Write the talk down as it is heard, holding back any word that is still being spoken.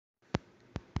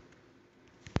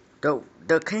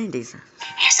The candies.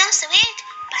 It's so sweet,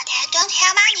 but I don't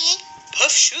have money. Puff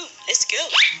Shroom, let's go.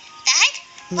 Dad,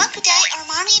 one good day or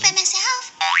money by myself?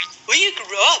 When you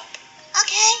grow up.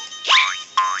 Okay.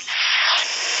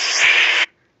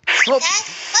 Oh. Dad,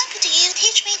 when could you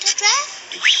teach me to drive?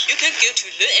 You can go to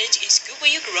learn it in school when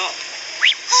you grow up.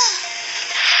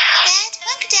 Dad,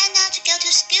 when could I not go to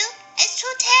school? It's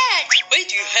too tired. Why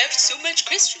do you have so much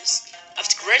questions?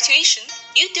 After graduation,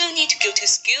 you don't need to go to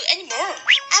school anymore.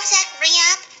 After I grow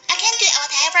up, I can do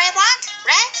whatever I want,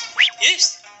 right?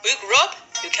 Yes, when you grow up,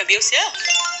 you can be yourself.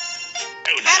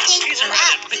 Oh, now, here's a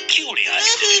rather peculiar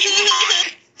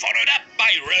individual. Followed up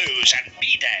by Rose and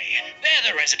B-Day.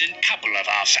 They're the resident couple of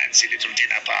our fancy little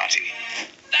dinner party.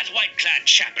 That white-clad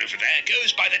chap over there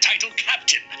goes by the title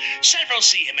Captain. Several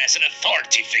see him as an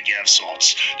authority figure of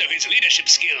sorts, though his leadership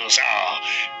skills are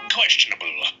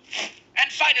questionable. And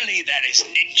finally, there is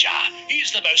Ninja.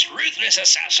 He's the most ruthless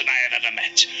assassin I have ever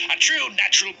met. A true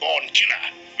natural-born killer.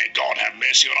 May God have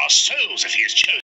mercy on our souls if he is chosen.